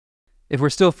if we're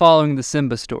still following the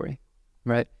Simba story,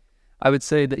 right? I would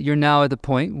say that you're now at the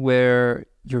point where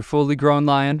you're fully grown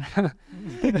lion.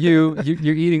 You're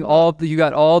eating you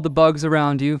got all the bugs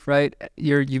around you, right?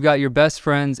 You've got your best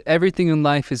friends. Everything in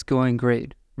life is going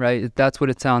great, right? That's what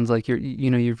it sounds like.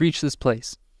 You've reached this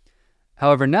place.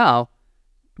 However, now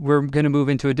we're going to move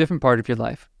into a different part of your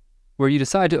life where you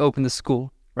decide to open the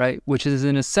school, right? Which is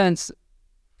in a sense,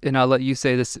 and I'll let you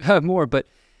say this more, but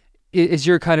is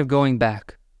you're kind of going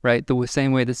back, right? The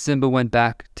same way that Simba went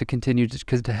back to continue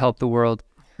to help the world.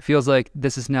 It feels like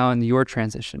this is now in your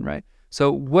transition, right?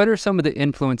 So what are some of the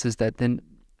influences that then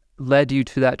led you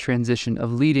to that transition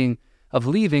of leaving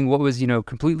what was,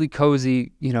 completely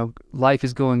cozy, life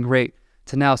is going great,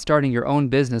 to now starting your own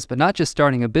business, but not just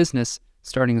starting a business,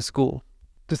 starting a school?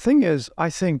 The thing is, I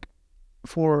think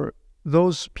for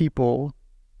those people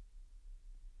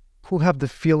who have the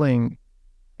feeling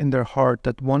in their heart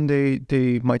that one day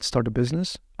they might start a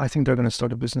business, I think they're going to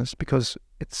start a business, because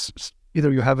it's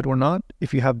either you have it or not.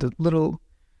 If you have the little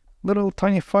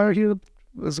tiny fire here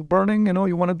is burning,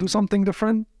 you want to do something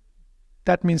different,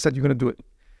 that means that you're going to do it.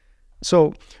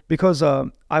 So because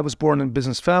I was born in a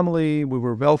business family, we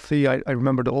were wealthy. I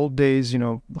remember the old days,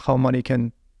 how money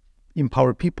can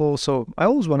empower people. So I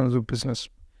always wanted to do business,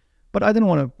 but I didn't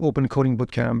want to open a coding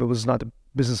bootcamp. It was not a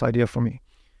business idea for me.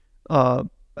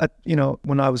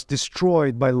 When I was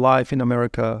destroyed by life in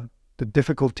America, the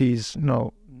difficulties,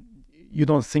 you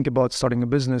don't think about starting a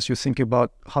business. You think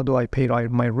about, how do I pay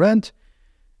my rent?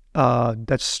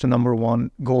 That's the number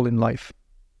one goal in life.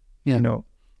 Yeah.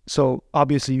 So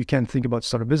obviously you can't think about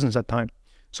start a business at that time.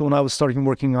 So when I was starting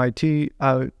working in IT,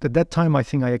 at that time, I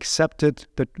think I accepted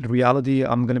the reality.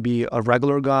 I'm going to be a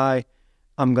regular guy.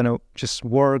 I'm going to just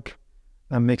work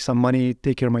and make some money,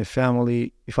 take care of my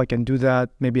family. If I can do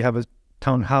that, maybe have a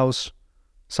townhouse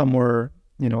somewhere,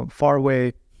 far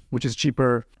away, which is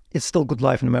cheaper. It's still good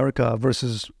life in America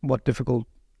versus what difficult,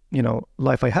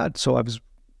 life I had. So I was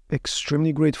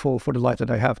extremely grateful for the life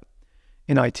that I have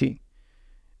in IT.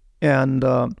 And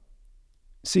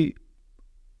see,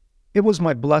 it was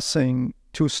my blessing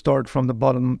to start from the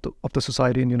bottom of the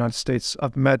society in the United States.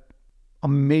 I've met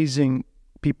amazing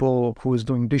people who is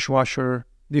doing dishwashing,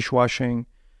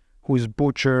 who is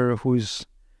butcher, who is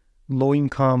low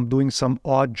income, doing some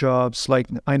odd jobs. Like,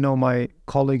 I know my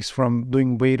colleagues from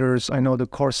doing waiters. I know the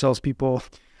car salespeople.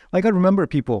 Like, I remember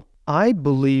people. I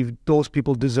believe those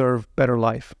people deserve better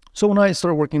life. So when I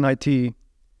started working in IT,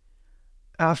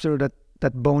 after that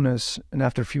bonus and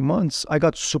after a few months, I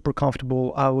got super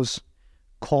comfortable. I was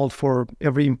called for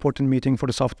every important meeting for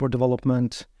the software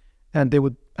development, and they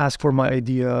would ask for my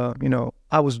idea.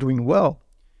 I was doing well.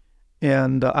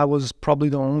 And I was probably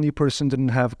the only person that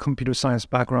didn't have computer science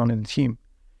background in the team.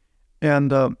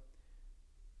 And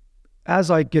as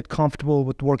I get comfortable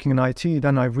with working in IT,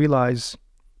 then I realize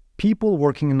people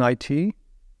working in IT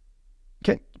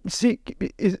can see,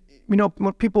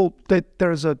 when people,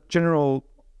 there's a general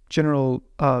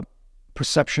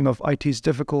perception of IT is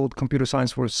difficult, computer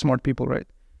science for smart people, right?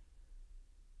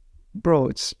 Bro,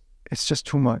 it's just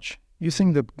too much. You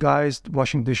think the guy's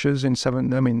washing dishes in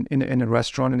a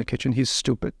restaurant in the kitchen, he's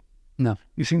stupid? No.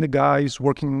 You think the guy who's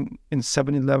working in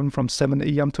 7-Eleven from 7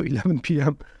 a.m. to 11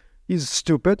 p.m., he's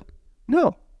stupid?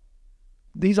 No.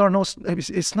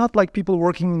 It's not like people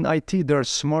working in IT, they're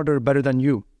smarter, better than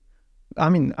you.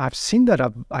 I've seen that.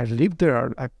 I lived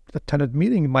there. I've attended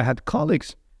meetings. I had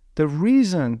colleagues. The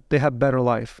reason they have better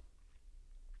life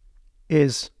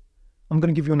is, I'm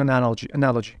going to give you an analogy.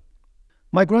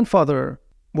 My grandfather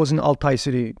was in Altay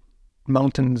city,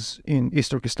 mountains in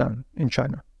East Turkestan in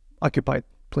China, occupied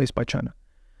place by China.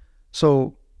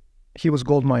 So he was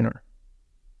gold miner,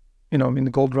 in the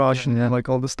gold rush and like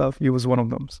all this stuff. He was one of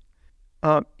them.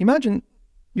 Imagine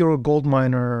you're a gold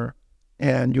miner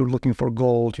and you're looking for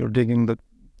gold, you're digging the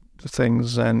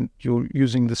things and you're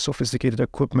using the sophisticated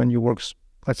equipment. You work,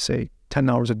 let's say, 10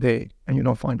 hours a day and you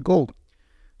don't find gold.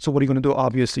 So what are you going to do?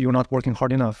 Obviously, you're not working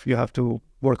hard enough. You have to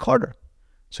work harder.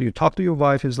 So you talk to your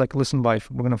wife. He's like, listen, wife,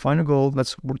 we're going to find a gold.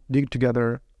 Let's dig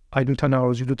together. I do 10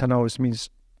 hours. You do 10 hours. Means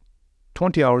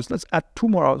 20 hours. Let's add 2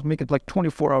 more hours. Make it like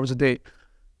 24 hours a day.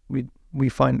 We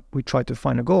try to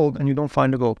find a gold and you don't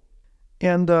find a gold.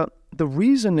 And the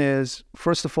reason is,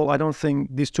 first of all, I don't think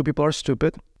these two people are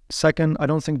stupid. Second, I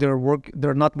don't think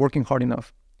they're not working hard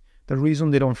enough. The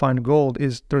reason they don't find gold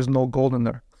is there's no gold in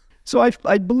there. So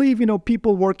I believe,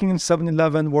 people working in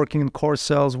 7-Eleven, working in car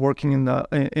sales, working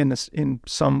in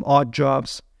some odd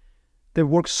jobs, they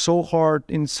work so hard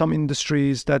in some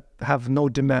industries that have no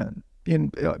demand.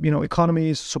 In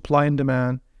economies, supply and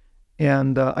demand.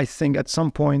 And I think at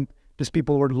some point, these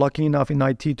people were lucky enough in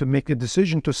IT to make a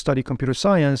decision to study computer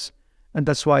science, And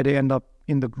that's why they end up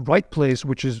in the right place,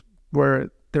 which is where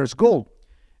there's gold.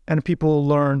 And people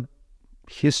learn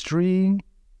history,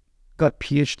 got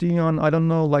PhD on, I don't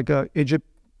know, like Egypt,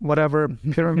 whatever,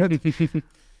 pyramid.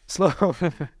 So,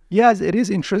 yes, it is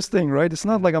interesting, right? It's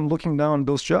not like I'm looking down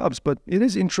those jobs, but it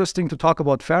is interesting to talk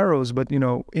about pharaohs. But,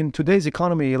 in today's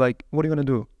economy, like, what are you going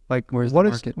to do? Like, what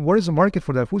is the market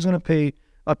for that? Who's going to pay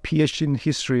a PhD in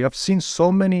history? I've seen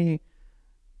so many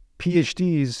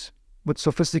PhDs with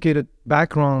sophisticated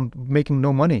background making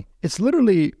no money. It's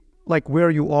literally like where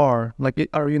you are, like,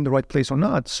 are you in the right place or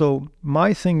not? So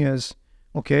my thing is,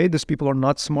 okay, these people are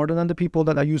not smarter than the people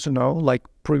that I used to know, like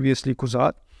previously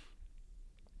Kuzzat.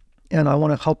 And I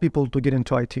want to help people to get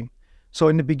into IT. So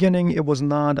in the beginning, it was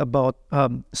not about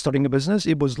starting a business.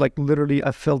 It was like literally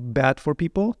I felt bad for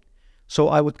people. So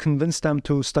I would convince them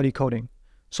to study coding.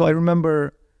 So I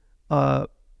remember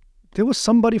there was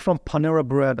somebody from Panera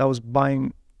Bread I was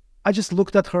buying. I just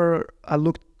looked at her.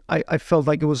 I felt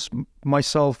like it was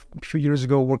myself a few years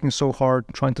ago working so hard,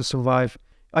 trying to survive.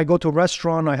 I go to a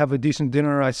restaurant, I have a decent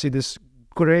dinner. I see this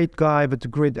great guy with a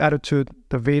great attitude,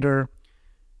 the waiter.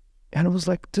 And it was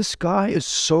like, this guy is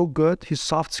so good. His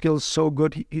soft skills so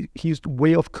good. His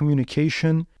way of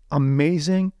communication,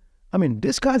 amazing. I mean,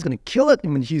 this guy's going to kill it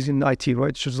when he's in IT,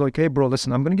 right? She's like, hey, bro,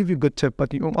 listen, I'm going to give you a good tip,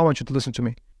 but I want you to listen to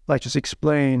me. Like, just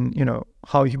explain,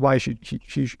 why he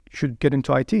should get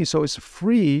into IT. So it's a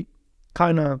free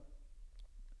kind of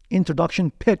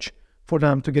introduction pitch for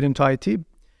them to get into IT.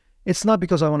 It's not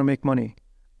because I want to make money.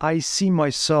 I see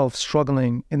myself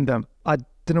struggling in them. I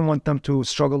didn't want them to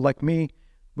struggle like me,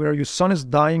 where your son is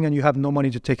dying and you have no money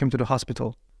to take him to the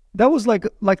hospital. That was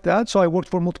like that. So I worked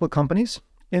for multiple companies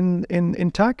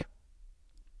in tech.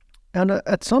 And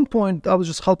at some point, I was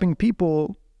just helping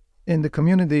people in the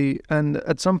community. And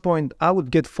at some point, I would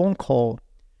get phone call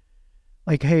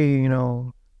like, hey,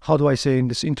 how do I say in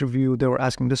this interview? They were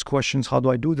asking these questions. How do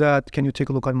I do that? Can you take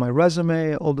a look at my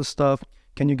resume? All this stuff.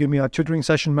 Can you give me a tutoring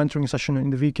session, mentoring session in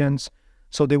the weekends?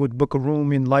 So they would book a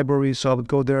room in libraries. So I would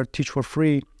go there, teach for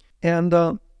free. And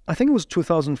I think it was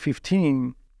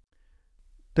 2015.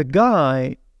 The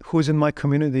guy who's in my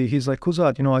community, he's like,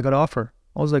 Kuzzat, I got an offer.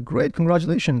 I was like, great,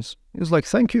 congratulations. He was like,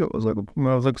 thank you. I was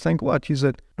like, thank what? He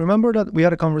said, remember that we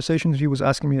had a conversation? He was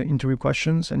asking me interview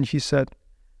questions. And he said,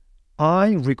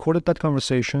 I recorded that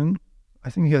conversation. I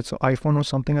think he had an iPhone or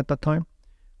something at that time.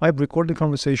 I recorded the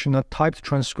conversation, I typed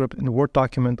transcript in a Word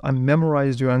document. I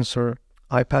memorized your answer.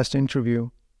 I passed the interview.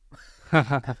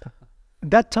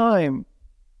 That time,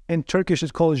 in Turkish,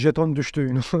 it's called jeton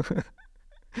düştü,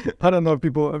 I don't know if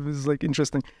people, it's like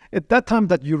interesting. At that time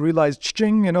that you realize,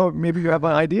 ching, maybe you have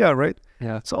an idea, right?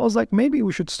 Yeah. So I was like, maybe I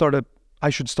should start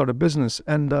a business.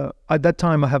 And at that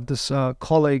time, I have this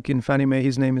colleague in Fannie Mae.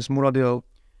 His name is Muradil.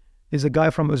 He's a guy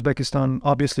from Uzbekistan.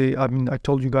 Obviously, I mean, I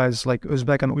told you guys, like,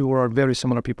 Uzbek and Uyghur are very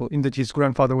similar people in that his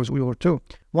grandfather was Uyghur too.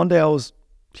 One day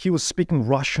he was speaking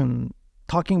Russian,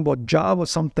 talking about job or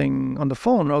something on the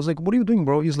phone. I was like, what are you doing,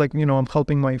 bro? He's like, I'm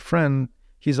helping my friend.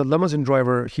 He's a limousine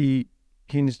driver.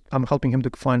 I'm helping him to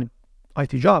find IT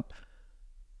job.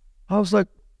 I was like,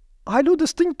 I do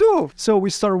this thing too. So we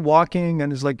started walking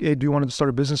and it's like, hey, do you want to start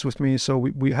a business with me? So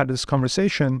we had this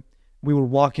conversation. We were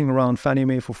walking around Fannie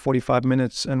Mae for 45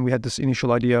 minutes and we had this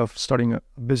initial idea of starting a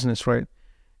business, right?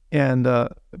 And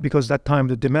because that time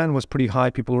the demand was pretty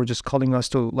high, people were just calling us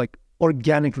to like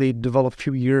organically develop a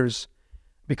few years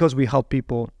because we help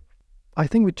people. I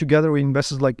think together we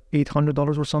invested like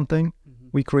 $800 or something. Mm-hmm.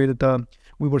 We created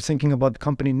we were thinking about the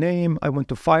company name. I went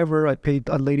to Fiverr. I paid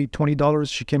a lady $20.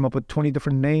 She came up with 20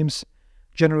 different names,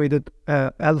 generated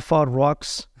Alpha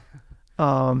Rocks,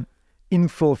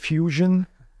 Info Fusion.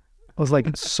 I was like,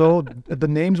 the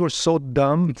names were so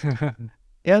dumb.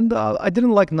 And I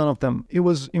didn't like none of them. It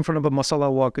was in front of a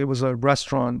masala wok. It was a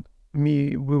restaurant.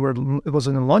 It was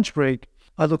in a lunch break.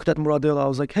 I looked at Muradil. I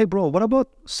was like, hey, bro, what about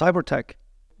cyber tech?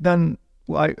 Then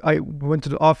I went to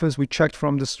the office. We checked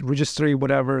from this registry,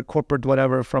 whatever, corporate,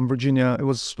 whatever, from Virginia.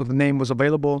 The name was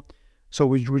available. So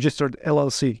we registered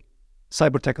LLC,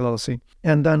 Cybertech LLC.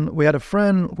 And then we had a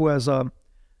friend who has a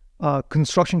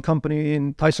construction company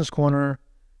in Tyson's Corner.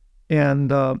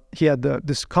 And he had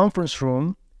this conference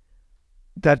room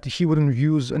that he wouldn't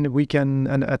use on the weekend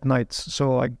and at nights.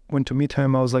 So I went to meet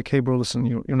him. I was like, hey, bro, listen,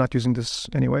 you're not using this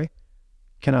anyway.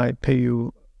 Can I pay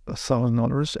you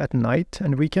 $1,000 at night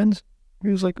and weekends? He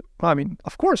was like, I mean,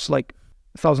 of course, like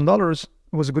 $1,000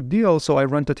 was a good deal. So I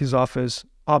rented his office.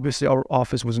 Obviously, our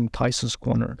office was in Tyson's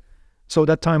Corner. So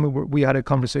that time we had a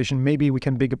conversation. Maybe we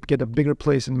can get a bigger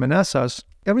place in Manassas.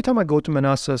 Every time I go to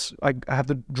Manassas, I have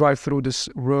to drive through this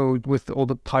road with all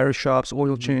the tire shops,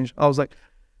 oil change. I was like,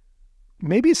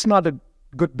 maybe it's not a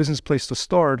good business place to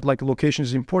start. Like location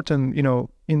is important, you know,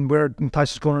 in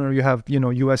Tyson's Corner, you have, you know,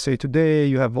 USA Today,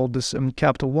 you have all this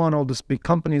Capital One, all these big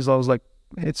companies. I was like,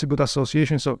 it's a good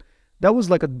association. So that was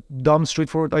like a dumb,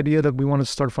 straightforward idea that we want to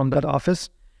start from that office.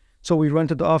 So we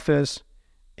rented the office,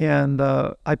 and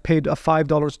I paid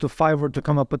 $5 to Fiverr to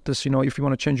come up with this, you know, if you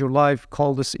want to change your life,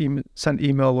 call this send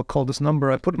email or call this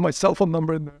number. I put my cell phone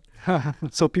number in there.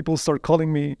 So people start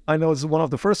calling me. I know it's one of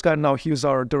the first guy now. He's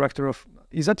our director of,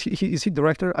 is he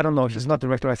director? I don't know. He's not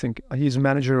director, I think. He's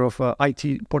manager of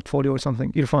IT portfolio or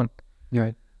something. Irfan.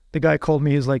 Right. The guy called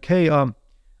me. He's like, hey,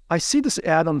 I see this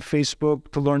ad on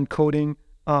Facebook to learn coding.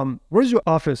 Where's your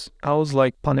office? I was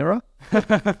like, Panera?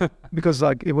 Because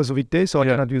like it was a weekday, so I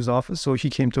cannot use the office. So he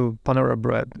came to Panera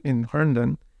Bread in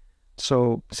Herndon.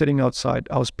 So sitting outside,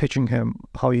 I was pitching him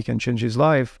how he can change his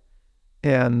life.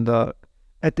 And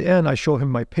at the end, I show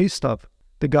him my pay stub.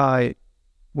 The guy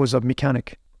was a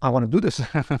mechanic. I want to do this.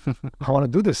 I want to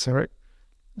do this, right?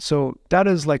 So that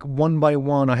is like one by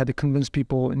one, I had to convince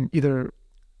people in either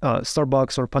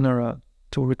Starbucks or Panera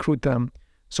to recruit them.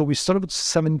 So we started with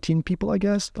 17 people, I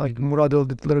guess. Like Muradil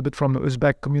did a little bit from the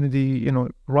Uzbek community, you know,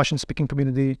 Russian-speaking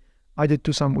community. I did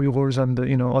too, some Uyghurs and,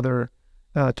 you know, other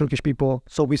Turkish people.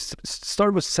 So we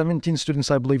started with 17 students,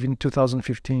 I believe, in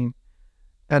 2015.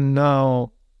 And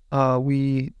now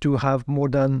we do have more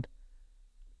than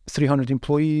 300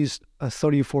 employees,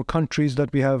 34 countries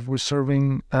that we're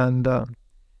serving. And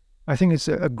I think it's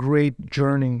a great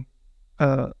journey.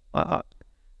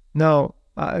 Now,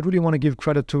 I really want to give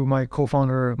credit to my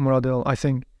co-founder, Muradil. I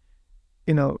think,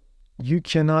 you know, you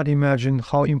cannot imagine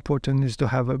how important it is to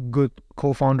have a good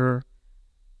co-founder.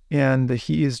 And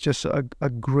he is just a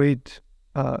great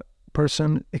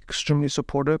person, extremely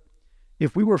supportive.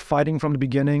 If we were fighting from the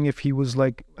beginning, if he was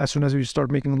like, as soon as we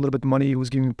start making a little bit of money, he was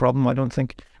giving me a problem, I don't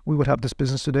think we would have this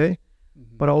business today.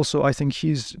 But also, I think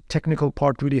his technical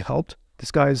part really helped. This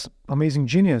guy's amazing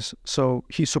genius. So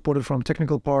he supported from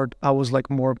technical part. I was like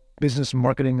more business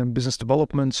marketing and business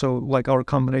development. So like our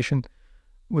combination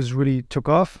was really took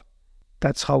off.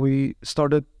 That's how we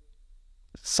started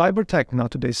Cybertech. Now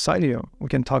today's Cydio. We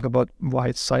can talk about why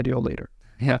it's Cydio later.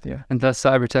 Yeah. And thus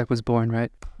Cybertech was born,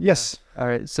 right? Yes. All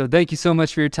right. So thank you so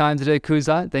much for your time today,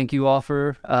 Kuzzat. Thank you all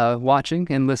for watching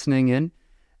and listening in.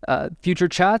 Future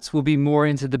chats will be more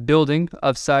into the building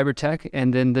of Cybertech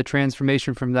and then the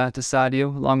transformation from that to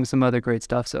Cydio, along with some other great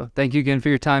stuff. So thank you again for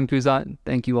your time, Kuzzat.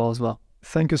 Thank you all as well.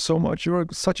 Thank you so much. You're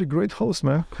such a great host,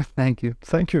 man. Thank you.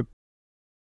 Thank you.